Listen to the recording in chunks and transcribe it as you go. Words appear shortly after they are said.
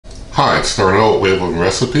Hi, it's Starno at Wave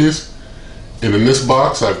Recipes, and in this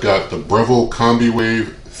box I've got the Breville Combi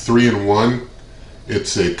Wave 3-in-1.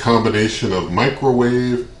 It's a combination of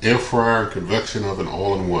microwave, air fryer, and convection oven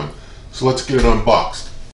all in one. So let's get it unboxed.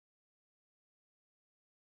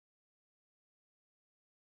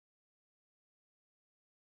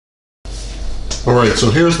 Alright, so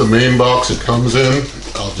here's the main box it comes in.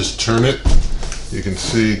 I'll just turn it. You can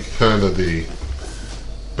see kind of the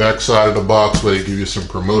back side of the box where they give you some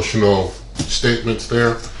promotional statements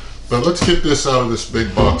there. But let's get this out of this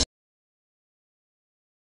big box.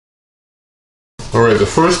 Alright, the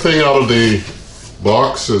first thing out of the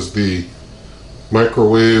box is the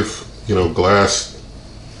microwave, glass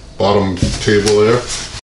bottom table there.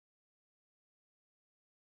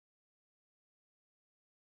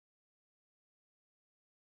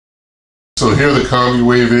 So here the Combi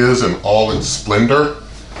Wave is in all its splendor.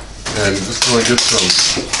 And just going to get some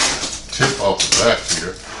tip off the back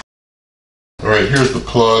here. Alright, here's the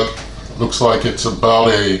plug. Looks like it's about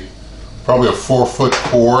probably a 4-foot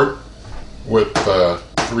cord with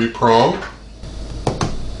 3-prong.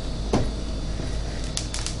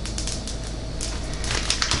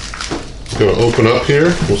 It's going to open up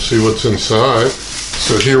here. We'll see what's inside.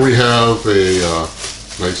 So here we have a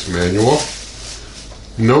nice manual.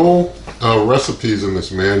 No recipes in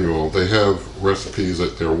this manual. They have recipes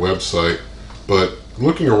at their website, but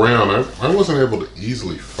looking around, I wasn't able to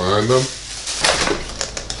easily find them.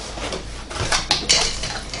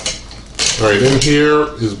 Alright, in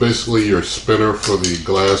here is basically your spinner for the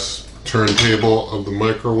glass turntable of the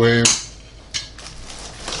microwave.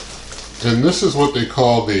 And this is what they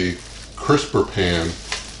call the crisper pan.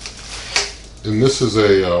 And this is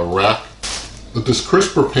a rack. But this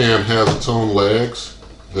crisper pan has its own legs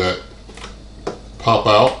that pop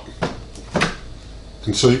out,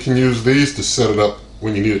 and so you can use these to set it up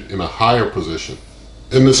when you need it in a higher position.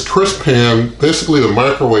 In this crisp pan, basically the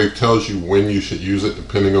microwave tells you when you should use it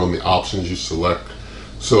depending on the options you select.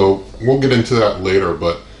 So we'll get into that later,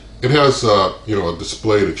 but it has a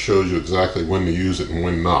display that shows you exactly when to use it and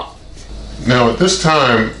when not. Now at this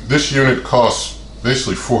time, this unit costs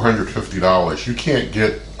basically $450. You can't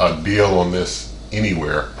get a deal on this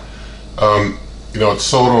anywhere. It's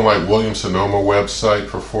sold on like Williams-Sonoma website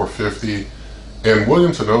for $450, and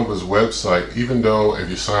Williams-Sonoma's website, even though if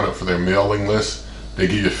you sign up for their mailing list, they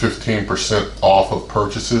give you 15% off of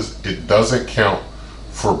purchases, it doesn't count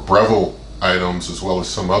for Breville items as well as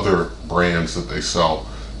some other brands that they sell.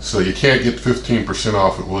 So you can't get 15%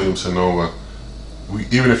 off at Williams-Sonoma,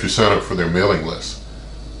 even if you sign up for their mailing list.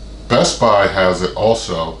 Best Buy has it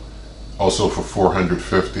also for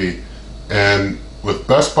 $450, and with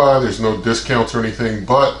Best Buy, there's no discounts or anything,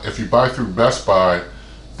 but if you buy through Best Buy,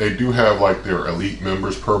 they do have like their Elite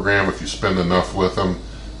Members program. If you spend enough with them,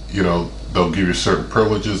 they'll give you certain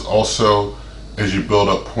privileges. Also, as you build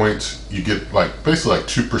up points, you get basically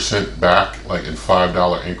 2% back, like in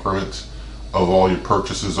 $5 increments of all your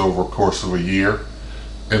purchases over a course of a year.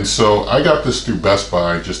 And so I got this through Best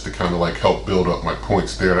Buy just to kind of help build up my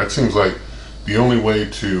points there. That seems like the only way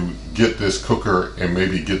to get this cooker and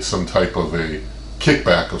maybe get some type of a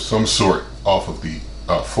kickback of some sort off of the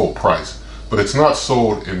full price, but it's not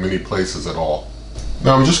sold in many places at all.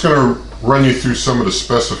 Now I'm just going to run you through some of the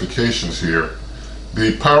specifications here.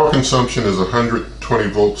 The power consumption is 120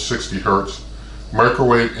 volts, 60 hertz.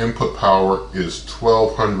 Microwave input power is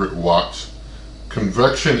 1200 watts.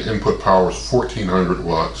 Convection input power is 1400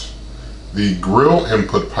 watts. The grill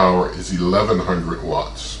input power is 1100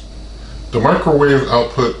 watts. The microwave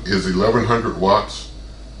output is 1100 watts.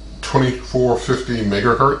 2450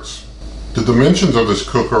 megahertz. The dimensions of this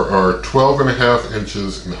cooker are 12.5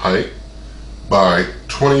 inches in height by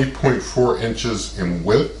 20.4 inches in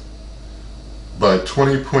width by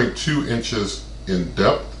 20.2 inches in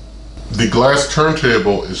depth. The glass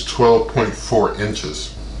turntable is 12.4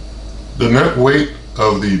 inches. The net weight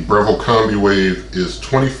of the Breville Combi Wave is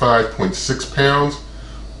 25.6 pounds,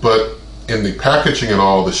 but in the packaging and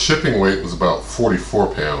all, the shipping weight was about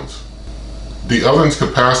 44 pounds. The oven's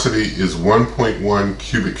capacity is 1.1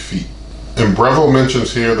 cubic feet. And Breville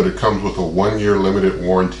mentions here that it comes with a 1-year limited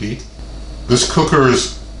warranty. This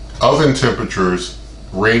cooker's oven temperatures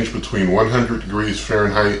range between 100 degrees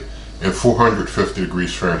Fahrenheit and 450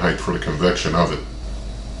 degrees Fahrenheit for the convection oven.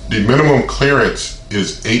 The minimum clearance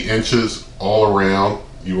is 8 inches all around.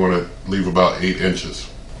 You want to leave about 8 inches.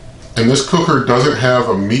 And this cooker doesn't have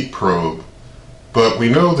a meat probe, but we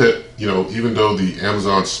know that even though the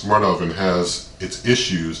Amazon Smart Oven has its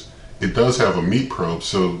issues, it does have a meat probe.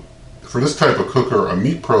 So for this type of cooker, a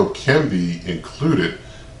meat probe can be included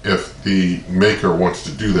if the maker wants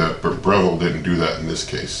to do that, but Breville didn't do that in this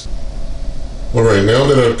case. Alright, now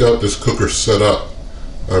that I've got this cooker set up,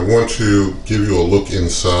 I want to give you a look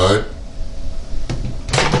inside.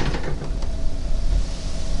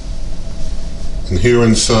 And here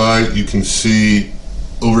inside you can see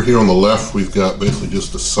over here on the left we've got basically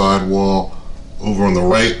just a sidewall. Over on the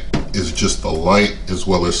right is just the light as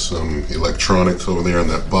well as some electronics over there in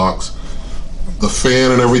that box. The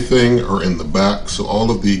fan and everything are in the back, so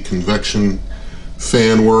all of the convection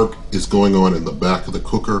fan work is going on in the back of the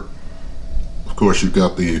cooker. Of course, you've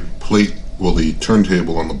got the plate, well, the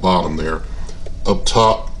turntable on the bottom there. Up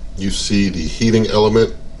top you see the heating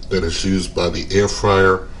element that is used by the air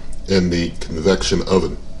fryer and the convection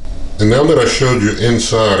oven. And now that I showed you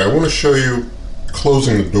inside, I want to show you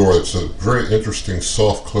closing the door. It's a very interesting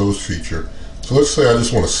soft close feature. So let's say I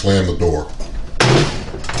just want to slam the door.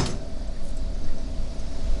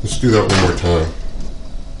 Let's do that one more time.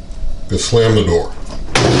 Just slam the door.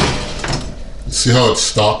 You see how it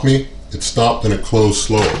stopped me? It stopped and it closed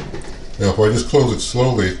slower. Now if I just close it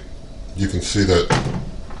slowly, you can see that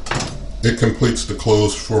it completes the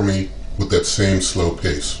close for me with that same slow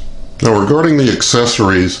pace. Now regarding the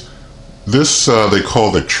accessories, this they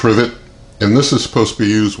call the trivet, and this is supposed to be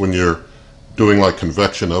used when you're doing like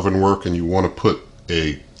convection oven work and you want to put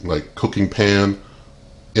a like cooking pan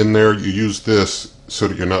in there. You use this so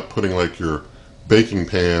that you're not putting like your baking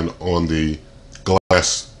pan on the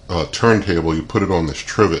glass turntable. You put it on this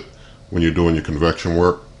trivet when you're doing your convection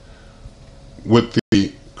work. With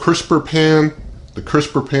the crisper pan,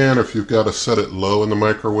 if you've got to set it low in the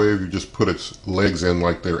microwave, you just put its legs in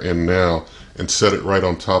like they're in now and set it right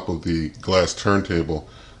on top of the glass turntable.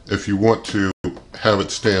 If you want to have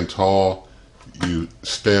it stand tall, you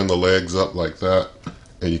stand the legs up like that,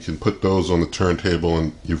 and you can put those on the turntable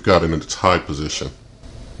and you've got it in its high position.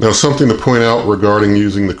 Now something to point out regarding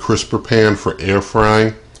using the crisper pan for air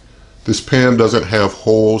frying. This pan doesn't have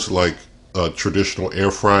holes like traditional air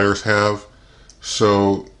fryers have,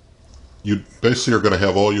 so you basically are going to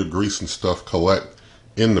have all your grease and stuff collect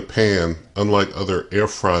in the pan, unlike other air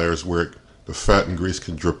fryers where the fat and grease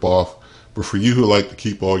can drip off. But for you who like to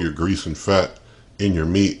keep all your grease and fat in your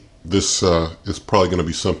meat, this is probably going to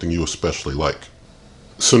be something you especially like.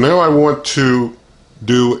 So now I want to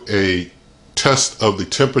do a test of the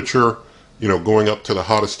temperature, going up to the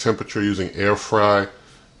hottest temperature using air fry.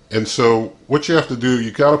 And so what you have to do,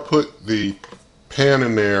 you got to put the pan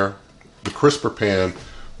in there, the crisper pan,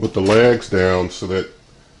 with the legs down so that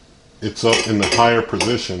it's up in the higher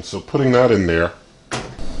position. So putting that in there.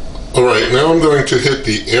 Alright, now I'm going to hit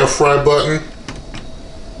the air fry button.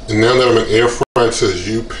 And now that I'm in air fry, it says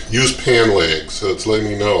use pan legs. So it's letting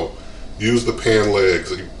me know, use the pan legs,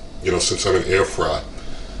 since I'm in air fry.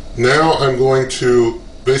 Now I'm going to,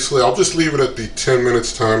 basically I'll just leave it at the 10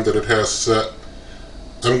 minutes time that it has set.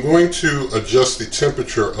 I'm going to adjust the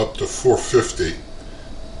temperature up to 450.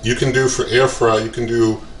 You can do for air fry, you can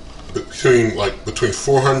do between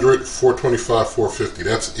 400, 425, 450.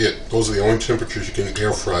 That's it. Those are the only temperatures you can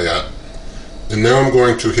air fry at. And now I'm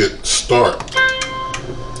going to hit start.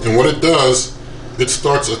 And what it does, it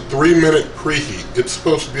starts a 3-minute preheat. It's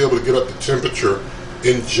supposed to be able to get up the temperature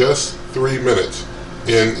in just 3 minutes.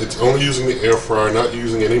 And it's only using the air fryer, not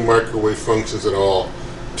using any microwave functions at all,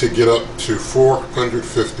 to get up to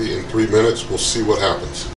 450 in 3 minutes. We'll see what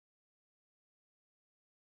happens.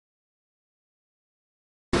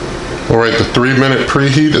 Alright, the 3-minute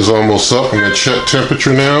preheat is almost up. I'm going to check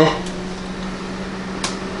temperature now.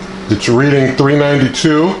 It's reading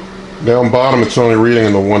 392. Down bottom it's only reading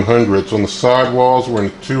in the 100s. On the side walls we're in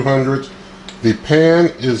the 200s. The pan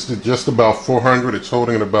is just about 400. It's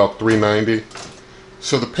holding at about 390.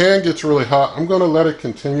 So the pan gets really hot. I'm going to let it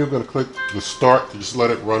continue. I'm going to click the start to just let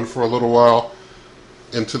it run for a little while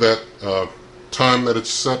into that time that it's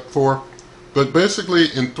set for. But basically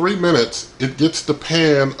in 3 minutes it gets the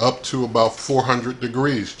pan up to about 400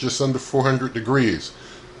 degrees, just under 400 degrees.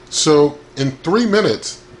 So in 3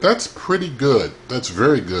 minutes, that's pretty good. That's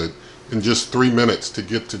very good in just 3 minutes to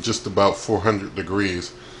get to just about 400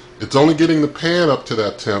 degrees. It's only getting the pan up to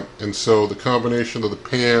that temp, and so the combination of the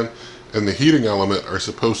pan and the heating element are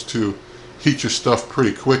supposed to heat your stuff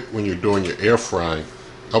pretty quick when you're doing your air frying.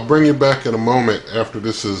 I'll bring you back in a moment after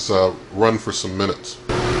this is run for some minutes.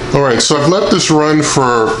 Alright, so I've let this run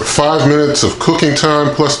for 5 minutes of cooking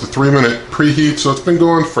time plus the 3-minute preheat, so it's been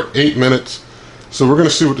going for 8 minutes. So we're going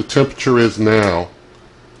to see what the temperature is now.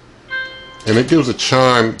 And it gives a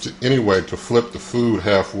chime anyway to flip the food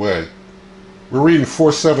halfway. We're reading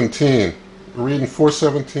 417. We're reading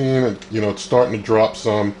 417 and it's starting to drop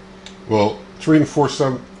some. Well, it's reading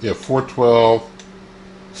 412.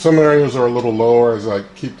 Some areas are a little lower as I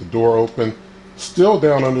keep the door open. Still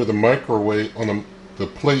down under the microwave on the the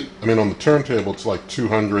plate, I mean on the turntable, it's like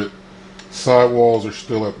 200. Sidewalls are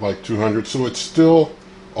still at like 200, so it's still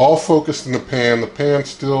all focused in the pan. The pan's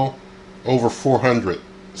still over 400,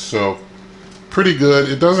 so pretty good.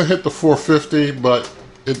 It doesn't hit the 450, but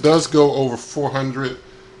it does go over 400,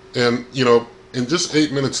 and you know, in just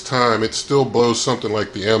 8 minutes time, it still blows something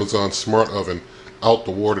like the Amazon Smart Oven out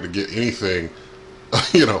the water to get anything,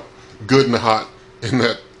 you know, good and hot in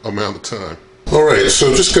that amount of time. Alright,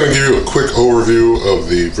 so just going to give you a quick overview of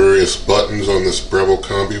the various buttons on this Breville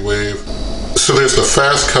Combi Wave. So there's the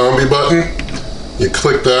Fast Combi button. You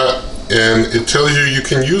click that and it tells you you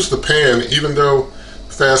can use the pan even though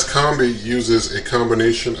Fast Combi uses a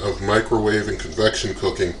combination of microwave and convection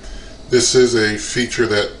cooking. This is a feature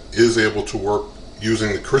that is able to work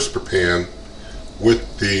using the crisper pan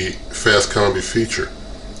with the Fast Combi feature.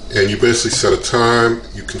 And you basically set a time,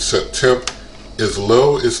 you can set temp as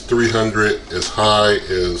low as 300, as high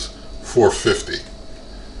as 450.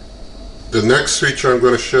 The next feature I'm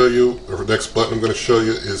going to show you, or the next button I'm going to show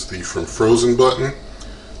you, is the From Frozen button.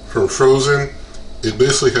 From Frozen, it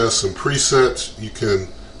basically has some presets. You can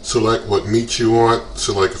select what meat you want.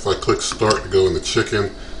 So like if I click start to go in the chicken,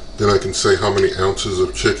 then I can say how many ounces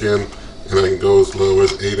of chicken, and I can go as low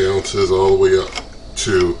as 8 ounces all the way up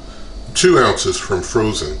to 2 ounces from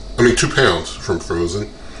frozen. I mean 2 pounds from frozen.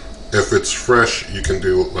 If it's fresh, you can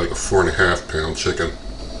do like a 4.5 pound chicken.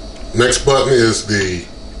 Next button is the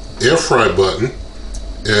air fry button,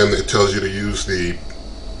 and it tells you to use the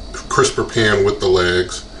crisper pan with the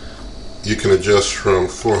legs. You can adjust from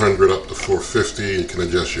 400 up to 450. You can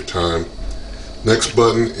adjust your time. Next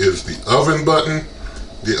button is the oven button.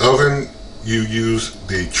 The oven, you use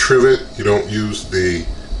the trivet, you don't use the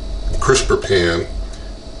crisper pan,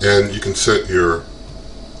 and you can set your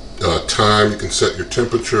time, you can set your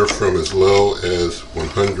temperature from as low as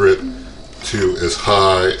 100 to as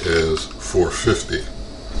high as 450.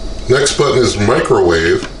 Next button is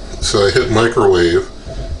microwave. So I hit microwave,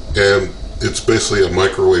 and it's basically a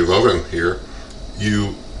microwave oven here.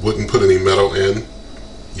 You wouldn't put any metal in.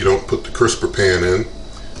 You don't put the crisper pan in.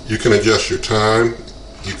 You can adjust your time.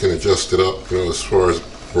 You can adjust it up, you know, as far as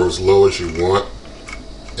or as low as you want.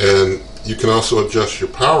 And you can also adjust your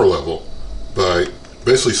power level by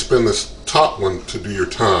basically spin this top one to do your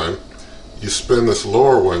time. You spin this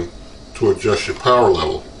lower one to adjust your power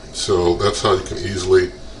level. So that's how you can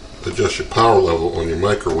easily adjust your power level on your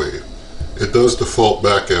microwave. It does default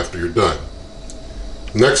back after you're done.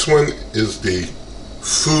 Next one is the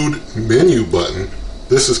food menu button.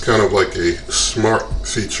 This is kind of like a smart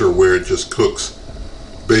feature where it just cooks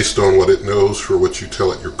based on what it knows for what you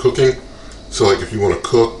tell it you're cooking. So like if you want to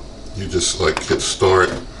cook, you just like hit start,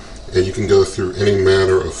 and you can go through any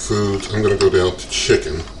manner of foods. I'm going to go down to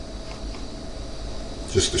chicken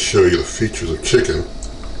just to show you the features of chicken,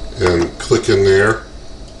 and click in there,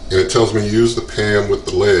 and it tells me use the pan with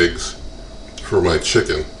the legs for my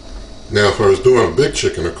chicken. Now if I was doing a big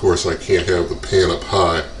chicken, of course I can't have the pan up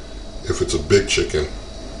high if it's a big chicken,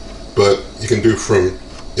 but you can do from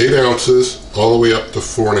 8 ounces all the way up to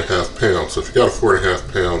 4.5 pounds. So if you got a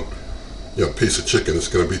 4.5 pound piece of chicken, it's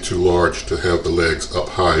going to be too large to have the legs up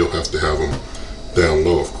high. You'll have to have them down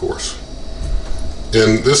low, of course.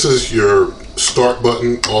 And this is your start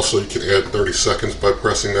button. Also, you can add 30 seconds by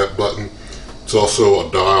pressing that button. It's also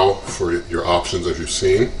a dial for your options, as you've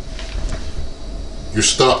seen. Your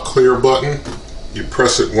stop clear button, you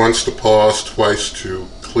press it once to pause, twice to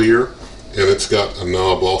clear, and it's got a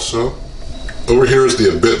knob also. Over here is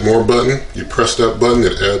the a bit more button. You press that button,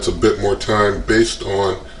 it adds a bit more time based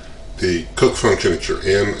on the cook function that you're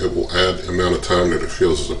in. It will add the amount of time that it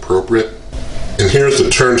feels is appropriate. And here's the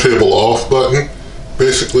turntable off button.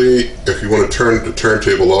 Basically, if you want to turn the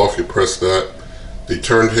turntable off, you press that. The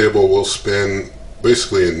turntable will spin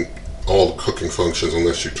basically in all the cooking functions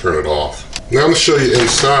unless you turn it off. Now I'm going to show you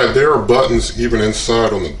inside. There are buttons even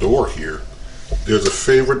inside on the door here. There's a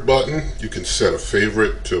favorite button. You can set a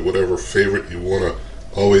favorite to whatever favorite you want to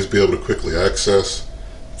always be able to quickly access.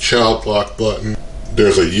 Child lock button.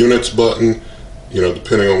 There's a units button,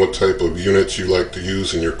 depending on what type of units you like to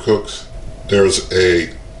use in your cooks. There's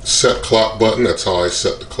a set clock button. That's how I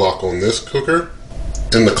set the clock on this cooker.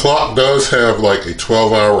 And the clock does have like a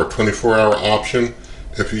 12-hour or 24-hour option.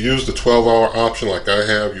 If you use the 12-hour option like I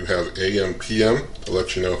have, you have AM, PM to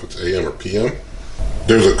let you know if it's AM or PM.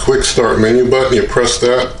 There's a quick start menu button. You press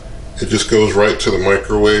that, it just goes right to the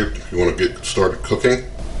microwave if you want to get started cooking.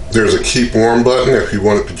 There's a keep warm button. If you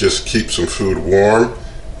wanted to just keep some food warm,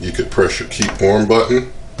 you could press your keep warm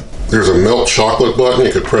button. There's a melt chocolate button.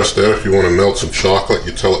 You could press that if you want to melt some chocolate.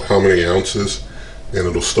 You tell it how many ounces and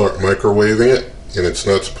it'll start microwaving it. and it's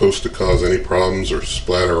not supposed to cause any problems or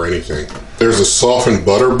splatter or anything. There's a soften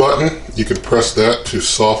butter button. You can press that to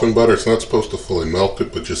soften butter. It's not supposed to fully melt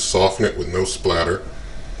it, but just soften it with no splatter.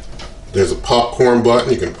 There's a popcorn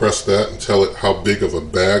button. You can press that and tell it how big of a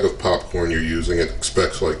bag of popcorn you're using. It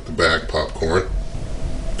expects like the bag popcorn.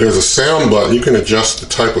 There's a sound button. You can adjust the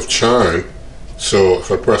type of chime. So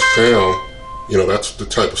if I press sound, you know, that's the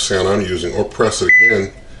type of sound I'm using, or press it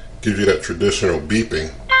again, gives you that traditional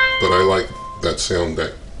beeping, but I like that sound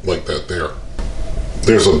like that there.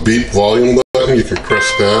 There's a beep volume button. You can press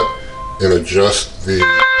that and adjust the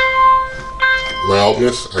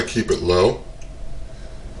loudness. I keep it low.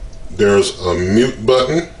 There's a mute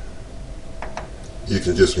button. You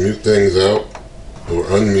can just mute things out or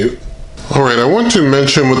unmute. Alright, I want to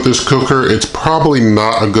mention with this cooker, it's probably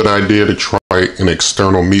not a good idea to try an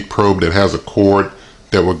external meat probe that has a cord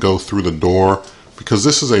that would go through the door, because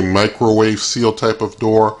this is a microwave seal type of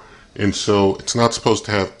door, and so it's not supposed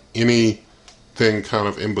to have anything kind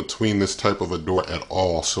of in between this type of a door at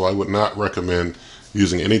all. So I would not recommend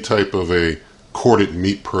using any type of a corded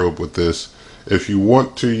meat probe with this. If you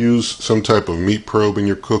want to use some type of meat probe in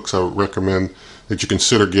your cooks, I would recommend that you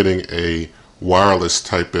consider getting a wireless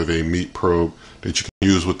type of a meat probe that you can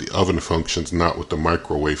use with the oven functions, not with the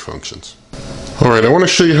microwave functions. Alright, I want to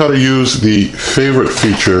show you how to use the favorite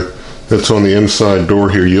feature that's on the inside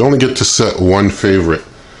door here. You only get to set one favorite.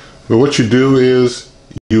 But what you do is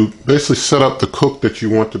you basically set up the cook that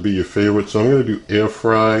you want to be your favorite. So I'm going to do air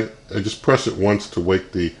fry. I just press it once to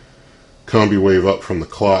wake the Combi Wave up from the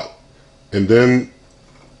clock. And then,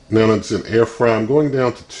 now that it's in air fry, I'm going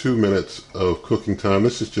down to 2 minutes of cooking time.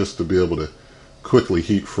 This is just to be able to quickly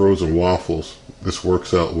heat frozen waffles. This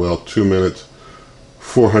works out well. 2 minutes,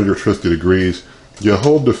 450 degrees. You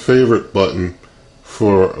hold the favorite button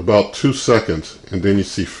for about 2 seconds, and then you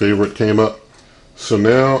see favorite came up. So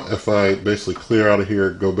now if I basically clear out of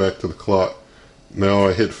here, go back to the clock, now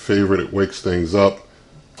I hit favorite, it wakes things up,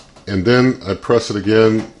 and then I press it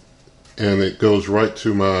again and it goes right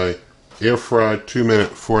to my air fried 2 minute,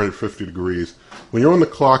 450 degrees. When you're on the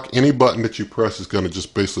clock, any button that you press is going to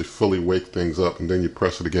just basically fully wake things up, and then you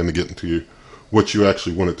press it again to get into what you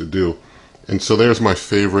actually want it to do. And so there's my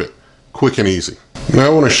favorite, quick and easy. Now I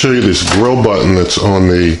want to show you this grill button that's on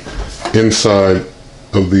the inside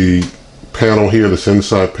of the panel here, this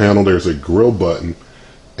inside panel. There's a grill button,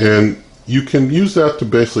 and you can use that to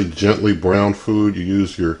basically gently brown food. You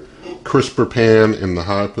use your crisper pan in the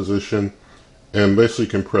high position, and basically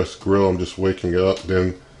you can press grill. I'm just waking up,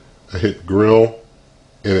 then I hit grill,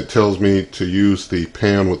 and it tells me to use the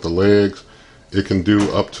pan with the legs. It can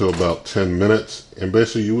do up to about 10 minutes, and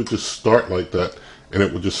basically you would just start like that, and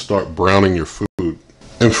it would just start browning your food.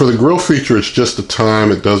 And for the grill feature, it's just the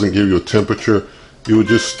time. It doesn't give you a temperature. You would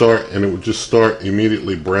just start, and it would just start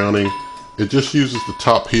immediately browning. It just uses the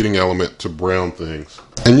top heating element to brown things.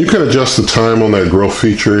 And you can adjust the time on that grill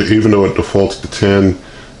feature. Even though it defaults to 10,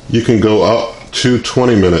 you can go up to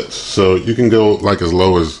 20 minutes. So you can go like as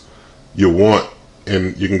low as you want,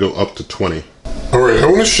 and you can go up to 20. Alright, I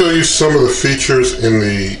want to show you some of the features in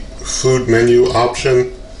the food menu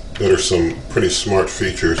option that are some pretty smart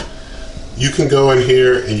features. You can go in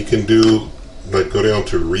here and you can do, like, go down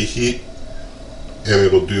to reheat, and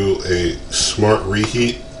it'll do a smart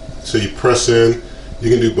reheat. So you press in, you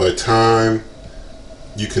can do by time,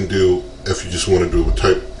 you can do, if you just want to do a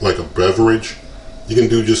type like a beverage, you can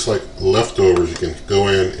do just like leftovers. You can go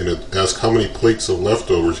in and it asks how many plates of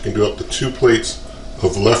leftovers. You can do up to 2 plates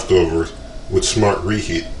of leftovers with smart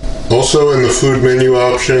reheat. Also in the food menu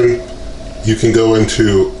option, you can go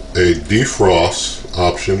into a defrost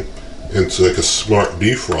option, and it's like a smart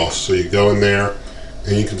defrost. So you go in there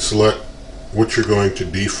and you can select what you're going to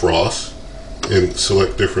defrost and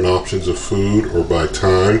select different options of food or by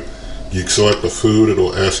time. You select the food,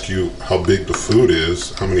 it'll ask you how big the food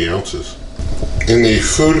is, how many ounces. In the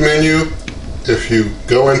food menu, if you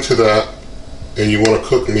go into that and you want to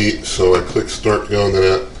cook meat, so I click start going to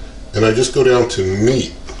that, and I just go down to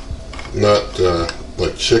meat, not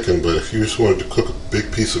like chicken, but if you just wanted to cook a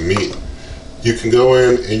big piece of meat, you can go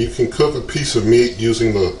in and you can cook a piece of meat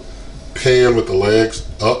using the pan with the legs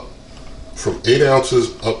up from 8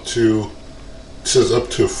 ounces up to, it says up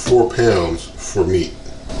to 4 pounds for meat.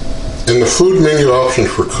 And the food menu option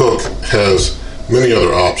for cook has many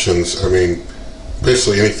other options. I mean,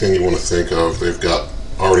 basically anything you want to think of, they've got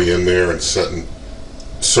already in there and setting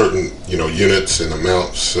certain, units and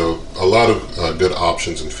amounts. So a lot of good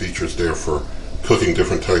options and features there for cooking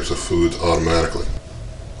different types of foods automatically.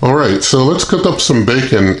 Alright, so let's cook up some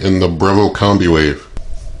bacon in the Breville Combi Wave.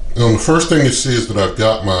 Now the first thing you see is that I've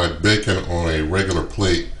got my bacon on a regular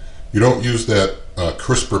plate. You don't use that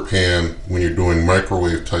crisper pan when you're doing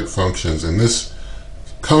microwave type functions. And this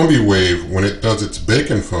Combi Wave, when it does its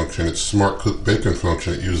bacon function, its smart cook bacon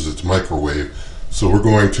function, it uses its microwave. So we're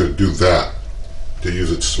going to do that, to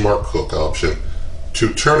use its smart cook option.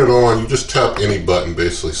 To turn it on, you just tap any button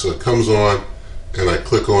basically. So it comes on and I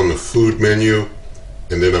click on the food menu,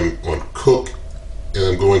 and then I'm on cook, and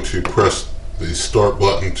I'm going to press the start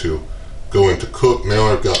button to go into cook. Now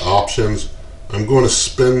I've got options. I'm going to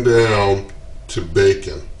spin down to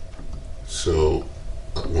bacon. So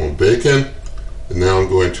I'm on bacon, and now I'm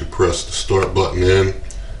going to press the start button in,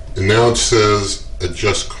 and now it says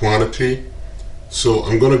adjust quantity. So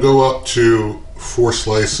I'm going to go up to 4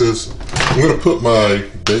 slices. I'm going to put my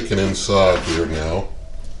bacon inside here now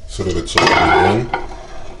so that it's already in,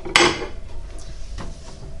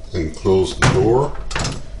 and close the door.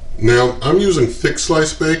 Now I'm using thick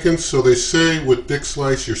slice bacon, so they say with thick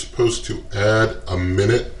slice you're supposed to add a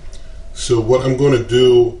minute. So what I'm going to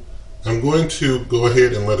do, I'm going to go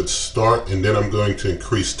ahead and let it start, and then I'm going to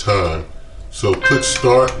increase time. So click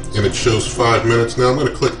start and it shows 5 minutes. Now I'm going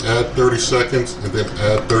to click add 30 seconds and then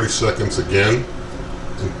add 30 seconds again.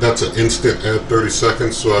 And that's an instant add 30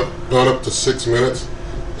 seconds. So I've gone up to 6 minutes,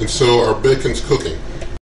 and so our bacon's cooking.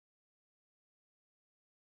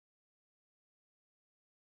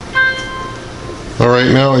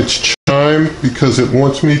 Alright, now it's chimed because it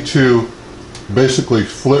wants me to basically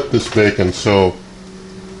flip this bacon. So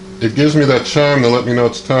it gives me that chime to let me know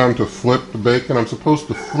it's time to flip the bacon. I'm supposed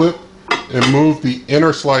to flip and move the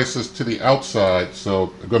inner slices to the outside,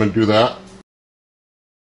 so I'm going to do that.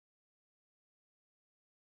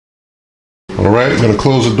 Alright, I'm going to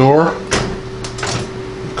close the door,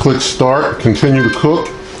 click start, continue to cook.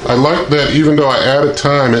 I like that even though I added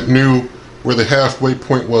time, it knew where the halfway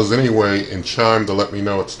point was anyway and chimed to let me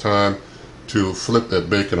know it's time to flip that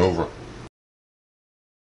bacon over.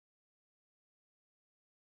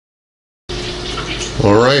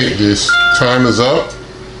 Alright, this time is up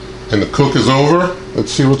and the cook is over.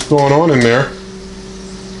 Let's see what's going on in there.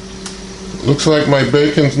 Looks like my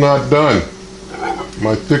bacon's not done.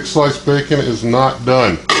 My thick sliced bacon is not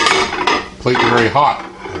done. Plate very hot,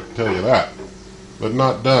 I can tell you that, but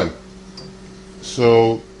not done.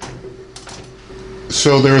 So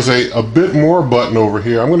there's a bit more button over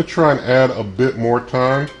here. I'm going to try and add a bit more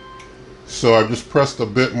time. So I've just pressed a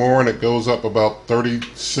bit more and it goes up about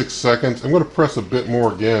 36 seconds. I'm going to press a bit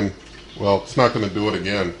more again. Well, it's not going to do it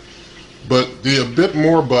again. But the a bit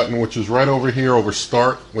more button, which is right over here over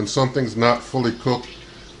start, when something's not fully cooked,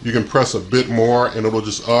 you can press a bit more and it'll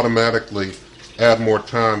just automatically add more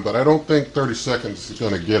time. But I don't think 30 seconds is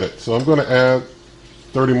going to get it. So I'm going to add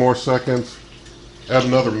 30 more seconds, add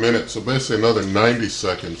another minute, so basically another 90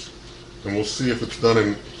 seconds. And we'll see if it's done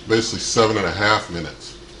in basically 7.5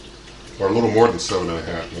 minutes. Or a little more than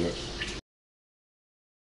 7.5 minutes.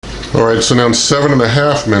 Alright, so now in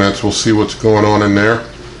 7.5 minutes, we'll see what's going on in there.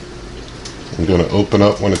 I'm going to open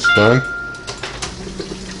up when it's done.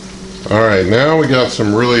 Alright, now we got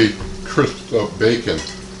some really crisped up bacon.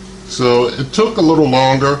 So it took a little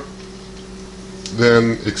longer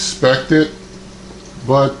than expected,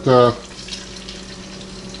 but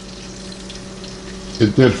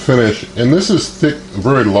it did finish. And this is thick,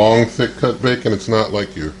 very long, thick cut bacon. It's not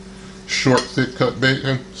like your short, thick cut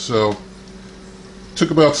bacon. So it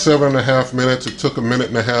took about 7.5 minutes. It took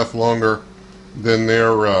 1.5 minutes longer than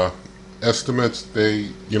their estimates. They,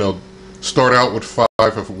 start out with 5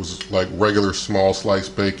 if it was like regular small slice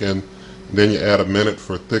bacon. Then you add a minute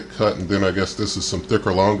for thick cut, and then I guess this is some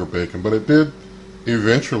thicker, longer bacon. But it did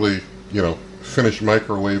eventually, finish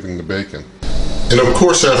microwaving the bacon. And of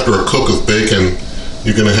course, after a cook of bacon,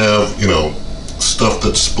 you're going to have, stuff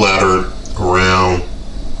that's splattered around.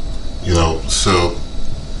 So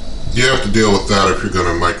you have to deal with that if you're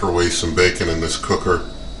going to microwave some bacon in this cooker.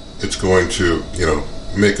 It's going to,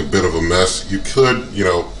 make a bit of a mess. You could,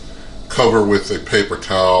 cover with a paper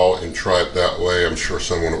towel and try it that way. I'm sure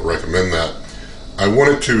someone would recommend that. I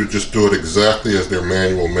wanted to just do it exactly as their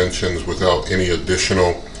manual mentions without any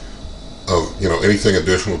additional anything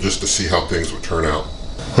additional, just to see how things would turn out.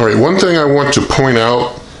 Alright, one thing I want to point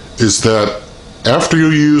out is that after you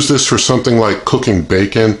use this for something like cooking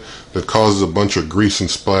bacon that causes a bunch of grease and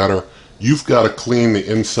splatter, you've got to clean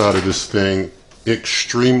the inside of this thing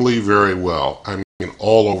extremely very well. I mean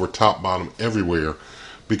all over, top, bottom, everywhere.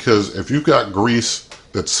 Because if you've got grease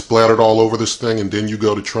that's splattered all over this thing, and then you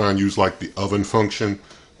go to try and use like the oven function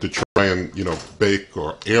to try and bake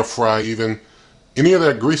or air fry even, any of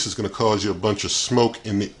that grease is going to cause you a bunch of smoke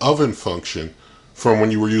in the oven function from when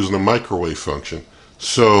you were using the microwave function.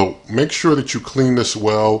 So make sure that you clean this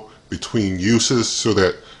well between uses so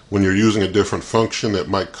that when you're using a different function that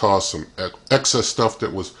might cause some excess stuff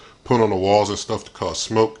that was put on the walls and stuff to cause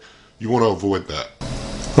smoke. You want to avoid that.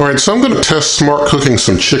 Alright, so I'm going to test smart cooking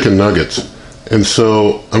some chicken nuggets. And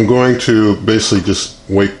so I'm going to basically just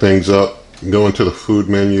wake things up, go into the food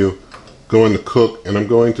menu, go into cook, and I'm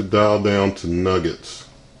going to dial down to nuggets.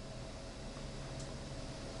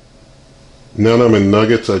 Now that I'm in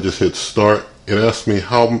nuggets, I just hit start. It asks me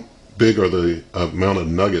how big are the amount of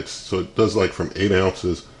nuggets. So it does like from 8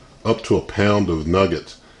 ounces up to a pound of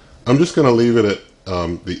nuggets. I'm just going to leave it at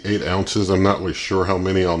the 8 ounces. I'm not really sure how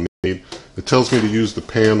many I'll need. It tells me to use the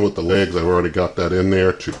pan with the legs. I've already got that in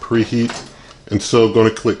there to preheat. And so I'm going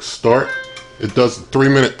to click start. It does a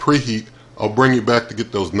 3-minute preheat. I'll bring you back to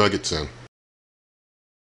get those nuggets in.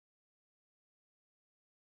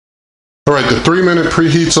 Alright, the 3-minute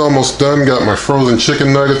preheat's almost done. Got my frozen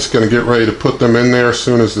chicken nuggets. Going to get ready to put them in there as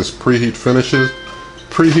soon as this preheat finishes.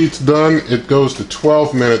 Preheat's done. It goes to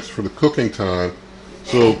 12 minutes for the cooking time.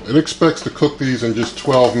 So it expects to cook these in just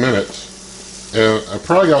 12 minutes. And I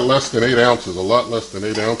probably got less than 8 ounces, a lot less than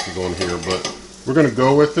 8 ounces on here, but we're going to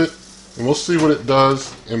go with it. And we'll see what it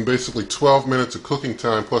does in basically 12 minutes of cooking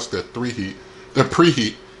time plus that preheat.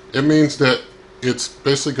 It means that it's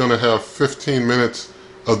basically going to have 15 minutes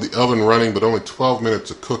of the oven running, but only 12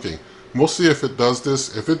 minutes of cooking. We'll see if it does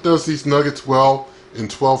this. If it does these nuggets well in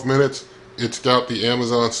 12 minutes, it's got the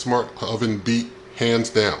Amazon Smart Oven beat hands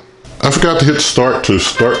down. I forgot to hit start to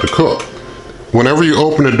cook. Whenever you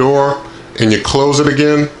open the door and you close it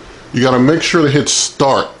again, you got to make sure to hit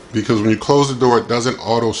start, because when you close the door, it doesn't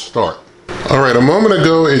auto start. Alright, a moment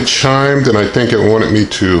ago it chimed and I think it wanted me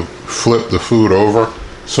to flip the food over.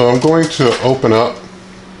 So I'm going to open up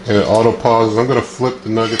and it auto pauses. I'm going to flip the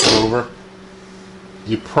nuggets over.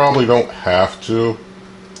 You probably don't have to,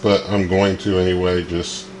 but I'm going to anyway,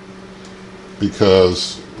 just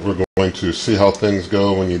because we're going to see how things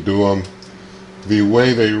go when you do them the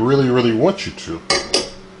way they really want you to.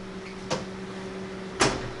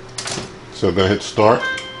 So I'm going to hit start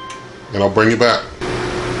and I'll bring you back.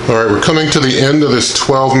 Alright, we're coming to the end of this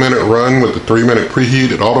 12-minute run with the 3-minute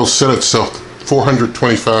preheat. It auto set itself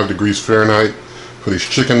 425 degrees Fahrenheit for these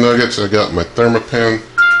chicken nuggets. I got my Thermopen.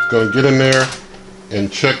 Going to get in there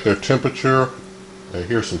and check their temperature. I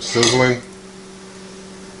hear some sizzling.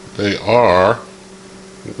 They are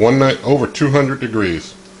over 200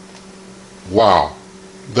 degrees. Wow,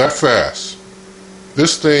 that fast.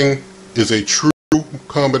 This thing is a true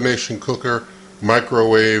combination cooker,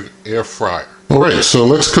 microwave, air fryer. Alright, so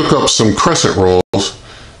let's cook up some crescent rolls.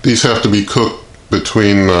 These have to be cooked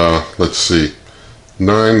between, let's see,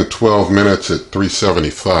 9 to 12 minutes at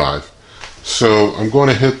 375. So I'm going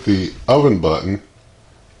to hit the oven button,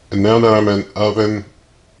 and now that I'm in oven,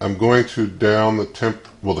 I'm going to down the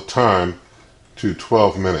time to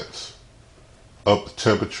 12 minutes. Up the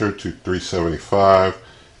temperature to 375.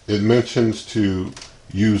 It mentions to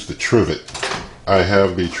use the trivet. I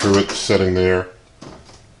have the trivet setting there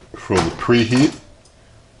for the preheat,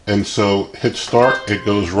 and so hit start. It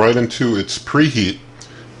goes right into its preheat,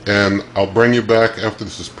 and I'll bring you back after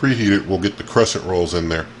this is preheated. We'll get the crescent rolls in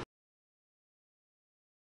there.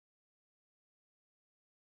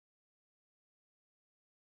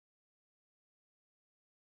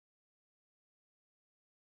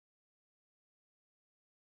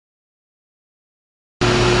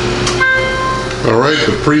 Alright,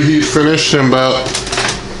 the preheat finished in about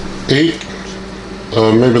 8,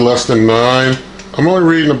 maybe less than 9. I'm only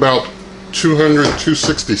reading about 200,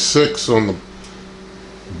 266 on the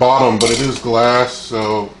bottom, but it is glass,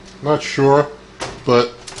 so not sure.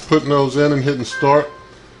 But putting those in and hitting start,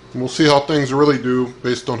 and we'll see how things really do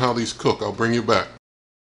based on how these cook. I'll bring you back.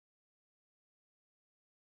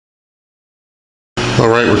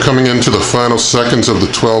 Alright, we're coming into the final seconds of the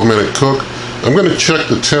 12-minute cook. I'm going to check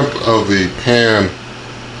the temp of the pan,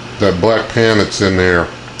 that black pan that's in there,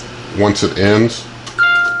 once it ends.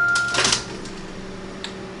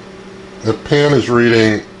 The pan is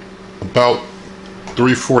reading about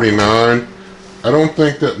 349. I don't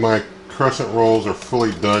think that my crescent rolls are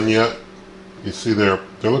fully done yet. You see they're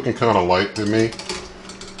looking kind of light to me.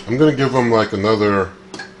 I'm going to give them like another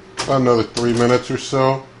 3 minutes or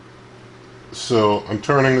so. So I'm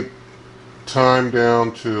turning the time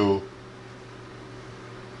down to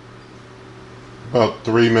about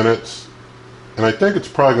 3 minutes, and I think it's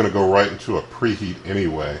probably going to go right into a preheat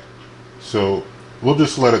anyway. So we'll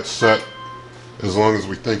just let it set as long as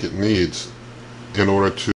we think it needs in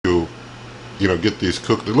order to, get these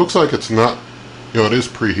cooked. It looks like it's not, it is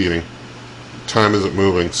preheating. Time isn't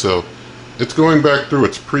moving, so it's going back through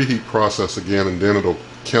its preheat process again, and then it'll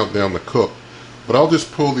count down the cook. But I'll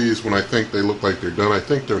just pull these when I think they look like they're done. I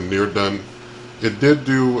think they're near done it did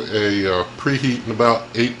do a preheat in about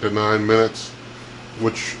 8 to 9 minutes,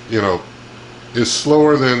 which, you know, is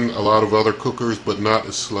slower than a lot of other cookers, but not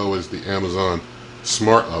as slow as the Amazon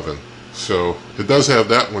Smart Oven. So it does have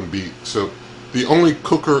that one beat. So the only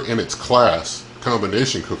cooker in its class,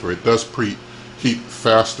 combination cooker, it does preheat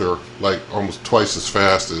faster, like almost twice as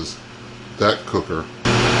fast as that cooker.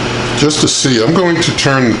 Just to see, I'm going to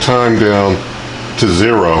turn the time down to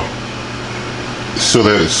 0 so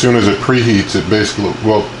that as soon as it preheats, it basically,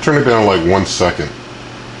 well, turn it down like 1 second,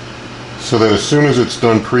 so that as soon as it's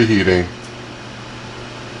done preheating,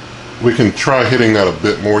 we can try hitting that a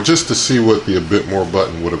bit more, just to see what the a bit more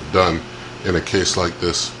button would have done in a case like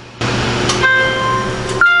this.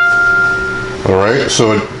 Alright,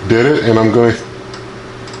 so it did it, and I'm going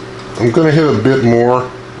to hit a bit more.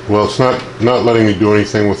 Well, it's not letting me do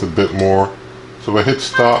anything with a bit more. So if I hit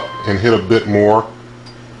stop and hit a bit more.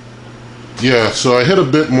 Yeah, so I hit a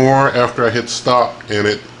bit more after I hit stop, and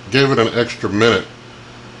it gave it an extra minute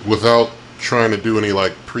without trying to do any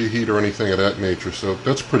like preheat or anything of that nature. So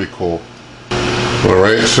that's pretty cool.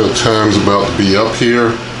 Alright, so time's about to be up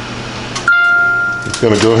here. It's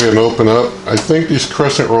going to go ahead and open up. I think these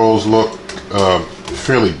crescent rolls look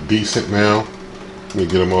fairly decent now. Let me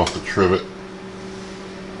get them off the trivet.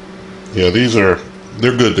 Yeah,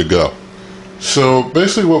 they're good to go. So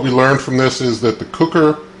basically what we learned from this is that the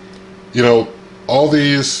cooker, you know, all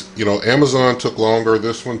these, you know, Amazon took longer,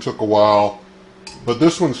 this one took a while, but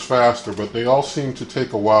this one's faster, but they all seem to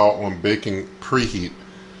take a while on baking preheat,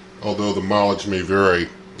 although the mileage may vary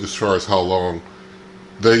as far as how long.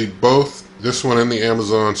 They both, this one and the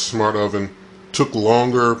Amazon Smart Oven, took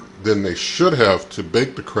longer than they should have to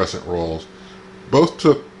bake the crescent rolls. Both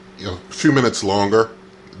took, you know, a few minutes longer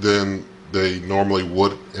than they normally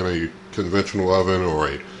would in a conventional oven or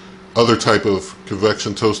a other type of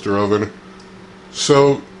convection toaster oven.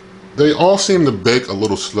 So they all seem to bake a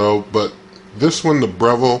little slow, but this one, the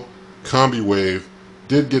Breville Combi Wave,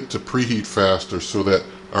 did get to preheat faster so that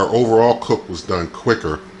our overall cook was done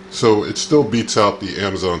quicker. So it still beats out the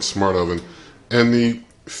Amazon Smart Oven, and the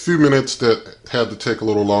few minutes that had to take a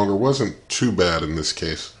little longer wasn't too bad in this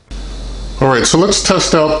case. Alright, so let's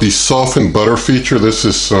test out the softened butter feature. This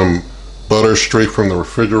is some butter straight from the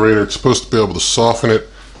refrigerator. It's supposed to be able to soften it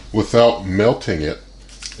without melting it.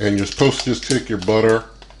 And you're supposed to just take your butter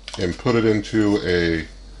and put it into a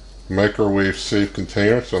microwave safe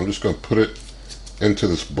container. So I'm just going to put it into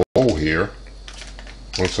this bowl here.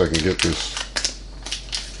 Once I can get this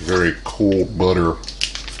very cool butter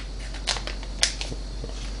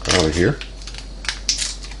out of here.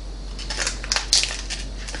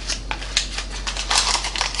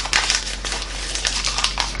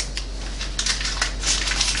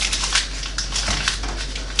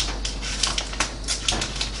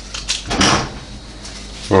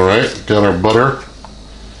 Alright, got our butter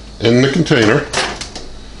in the container.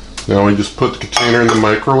 Now we just put the container in the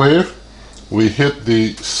microwave. We hit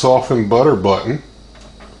the soften butter button,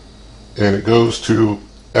 and it goes to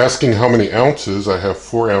asking how many ounces. I have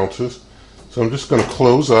 4 ounces. So I'm just going to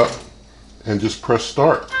close up and just press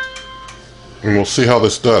start. And we'll see how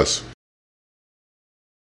this does.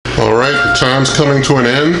 Alright, the time's coming to an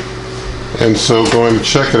end. And so going to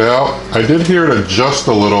check it out. I did hear it adjust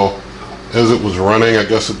a little as it was running. I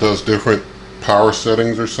guess it does different power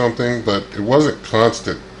settings or something, but it wasn't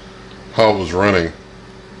constant how it was running.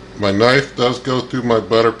 My knife does go through my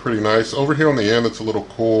butter pretty nice. Over here on the end it's a little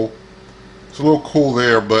cool. It's a little cool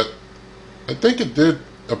there, but I think it did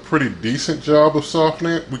a pretty decent job of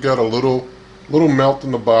softening it. We got a little melt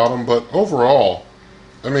in the bottom, but overall,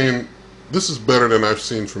 I mean, this is better than I've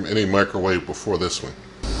seen from any microwave before this one.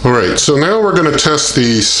 Alright, so now we're going to test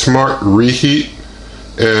the Smart Reheat.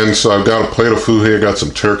 And so I've got a plate of food here. Got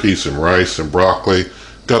some turkey, some rice, some broccoli.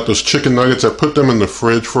 Got those chicken nuggets. I put them in the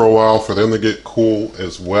fridge for a while for them to get cool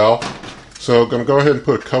as well. So I'm going to go ahead and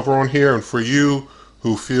put a cover on here. And for you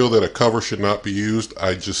who feel that a cover should not be used,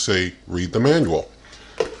 I just say read the manual.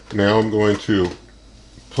 Now I'm going to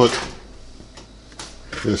put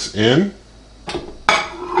this in.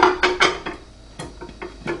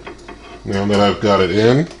 Now that I've got it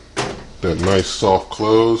in, that nice soft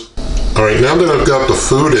close. Alright, now that I've got the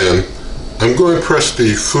food in, I'm going to press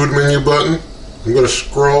the food menu button. I'm going to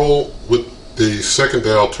scroll with the second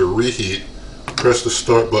dial to reheat. Press the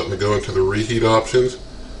start button to go into the reheat options.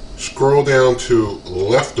 Scroll down to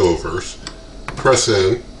leftovers. Press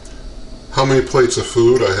in. How many plates of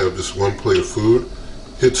food? I have just 1 plate of food.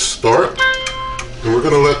 Hit start. And we're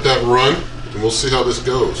going to let that run, and we'll see how this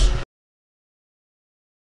goes.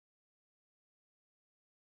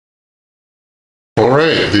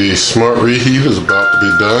 Alright, the Smart Reheat is about to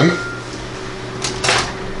be done.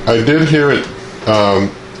 I did hear it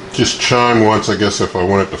Just chime once, I guess, if I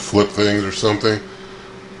wanted to flip things or something.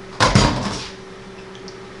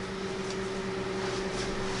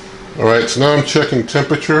 Alright, so now I'm checking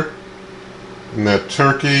temperature. And that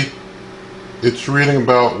turkey, it's reading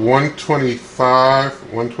about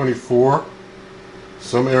 125, 124.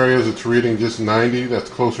 Some areas it's reading just 90. That's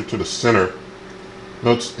closer to the center.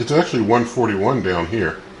 No, it's actually 141 down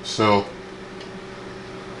here. So,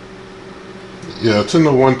 yeah, it's in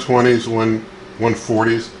the 120s,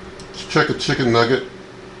 140s. Let's check a chicken nugget.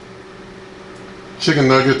 Chicken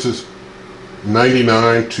nuggets is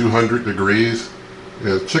 99, 200 degrees.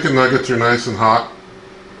 Yeah, chicken nuggets are nice and hot.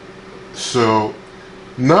 So,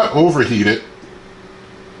 not overheated.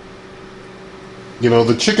 You know,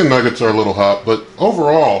 the chicken nuggets are a little hot, but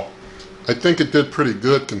overall, I think it did pretty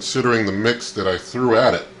good considering the mix that I threw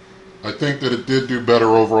at it. I think that it did do better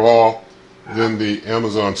overall than the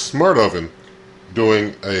Amazon Smart Oven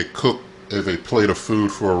doing a cook of a plate of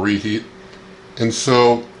food for a reheat. And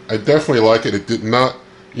so I definitely like it. It did not,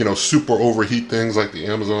 you know, super overheat things like the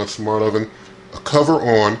Amazon Smart Oven. A cover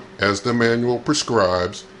on, as the manual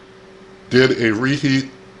prescribes, did a reheat,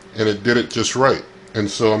 and it did it just right. And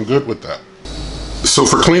so I'm good with that. So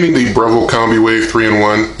for cleaning the Breville Combi Wave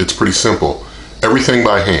 3-in-1, it's pretty simple. Everything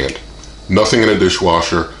by hand. Nothing in a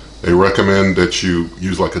dishwasher. They recommend that you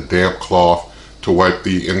use like a damp cloth to wipe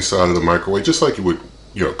the inside of the microwave, just like you would,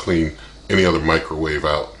 you know, clean any other microwave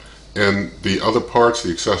out. And the other parts,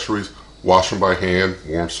 the accessories, wash them by hand,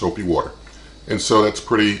 warm soapy water. And so that's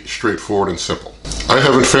pretty straightforward and simple. I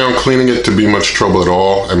haven't found cleaning it to be much trouble at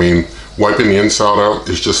all. I mean, wiping the inside out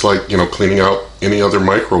is just like, you know, cleaning out any other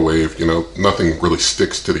microwave. You know, nothing really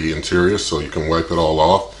sticks to the interior, so you can wipe it all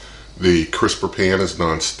off. The crisper pan is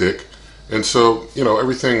non-stick. And so, you know,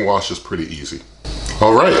 everything washes pretty easy.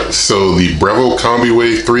 All right, so the Breville Combi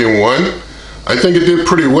Wave 3-in-1, I think it did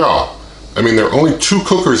pretty well. I mean, there are only two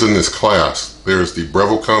cookers in this class. There's the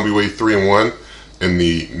Breville Combi Wave 3-in-1 and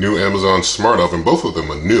the new Amazon Smart Oven. Both of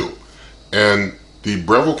them are new. And the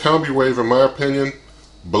Breville Combi Wave, in my opinion,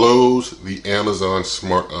 blows the Amazon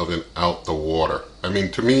Smart Oven out the water. I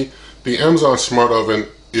mean, to me, the Amazon Smart Oven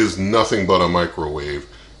is nothing but a microwave,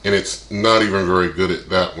 and it's not even very good at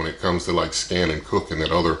that when it comes to like scan and cook and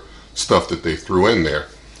that other stuff that they threw in there.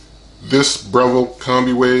 This Breville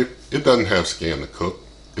Combi Wave, it doesn't have scan to cook.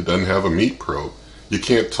 It doesn't have a meat probe. You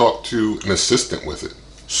can't talk to an assistant with it.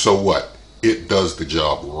 So what? It does the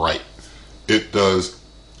job right. It does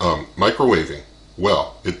microwaving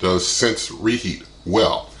well. It does sense reheat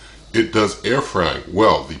well. It does air frying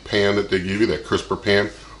well. The pan that they give you, that crisper pan,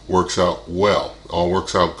 works out well. All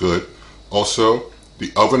works out good. Also,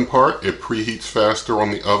 the oven part, it preheats faster on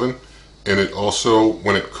the oven, and it also,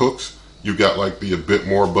 when it cooks, you got like the a bit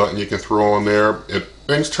more button you can throw on there.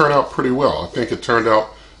 Things turn out pretty well. I think it turned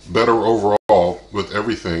out better overall with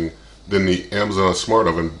everything than the Amazon Smart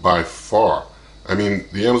Oven by far. I mean,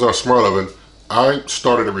 the Amazon Smart Oven, I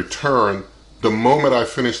started a return the moment I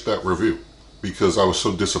finished that review because I was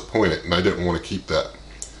so disappointed and I didn't want to keep that.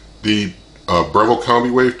 The Breville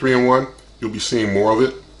Combi Wave 3-in-1, you'll be seeing more of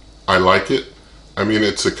it. I like it. I mean,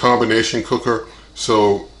 it's a combination cooker,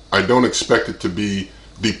 so I don't expect it to be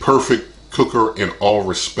the perfect cooker in all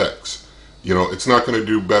respects. You know, it's not going to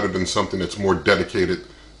do better than something that's more dedicated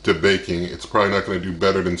to baking. It's probably not going to do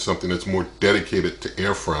better than something that's more dedicated to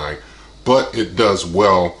air frying, but it does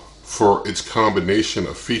well for its combination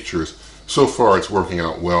of features. So far, it's working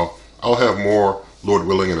out well. I'll have more, Lord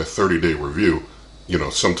willing, in a 30-day review, you know,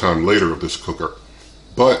 sometime later of this cooker.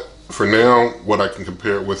 But for now, what I can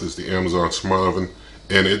compare it with is the Amazon Smart Oven,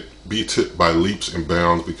 and it beats it by leaps and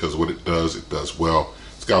bounds because what it does well.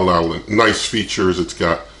 It's got a lot of nice features. It's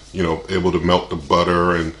got, you know, able to melt the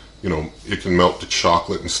butter, and, you know, it can melt the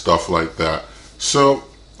chocolate and stuff like that. So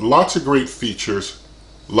lots of great features,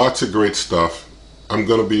 lots of great stuff. I'm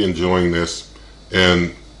going to be enjoying this,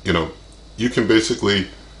 and, you know, you can basically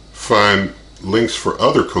find links for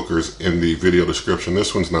other cookers in the video description.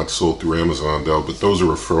 This one's not sold through Amazon though, but those are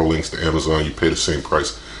referral links to Amazon. You pay the same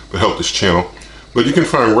price to help this channel. But you can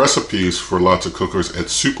find recipes for lots of cookers at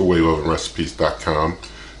superwaveovenrecipes.com.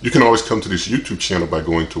 You can always come to this YouTube channel by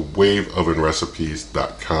going to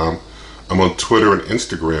waveovenrecipes.com. I'm on Twitter and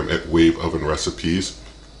Instagram at waveovenrecipes.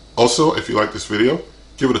 Also, if you like this video,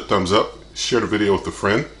 give it a thumbs up, share the video with a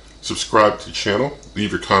friend, subscribe to the channel,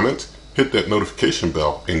 leave your comments, hit that notification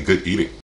bell, and good eating.